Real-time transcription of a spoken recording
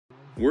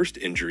Worst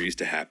injuries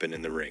to happen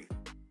in the ring.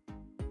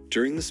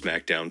 During the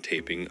SmackDown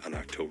taping on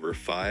October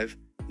 5,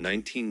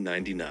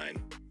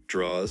 1999,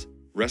 Droz,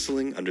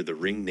 wrestling under the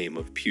ring name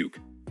of Puke,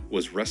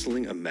 was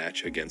wrestling a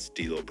match against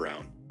D'Lo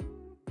Brown.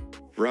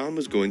 Brown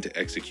was going to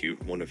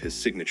execute one of his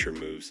signature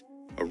moves,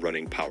 a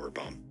running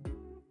powerbomb.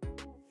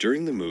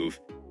 During the move,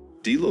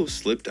 D'Lo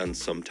slipped on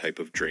some type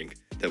of drink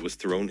that was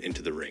thrown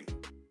into the ring.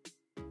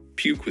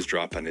 Puke was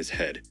dropped on his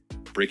head,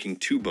 breaking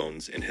 2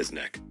 bones in his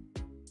neck.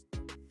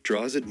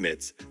 Droz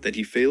admits that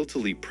he failed to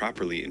leap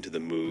properly into the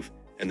move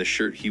and the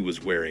shirt he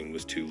was wearing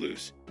was too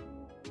loose.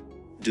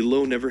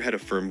 D'Lo never had a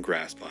firm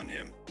grasp on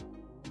him.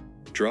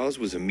 Droz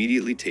was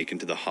immediately taken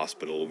to the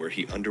hospital where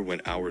he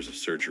underwent hours of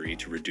surgery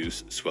to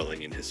reduce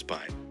swelling in his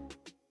spine.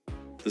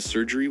 The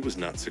surgery was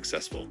not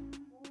successful.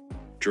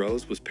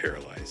 Droz was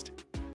paralyzed.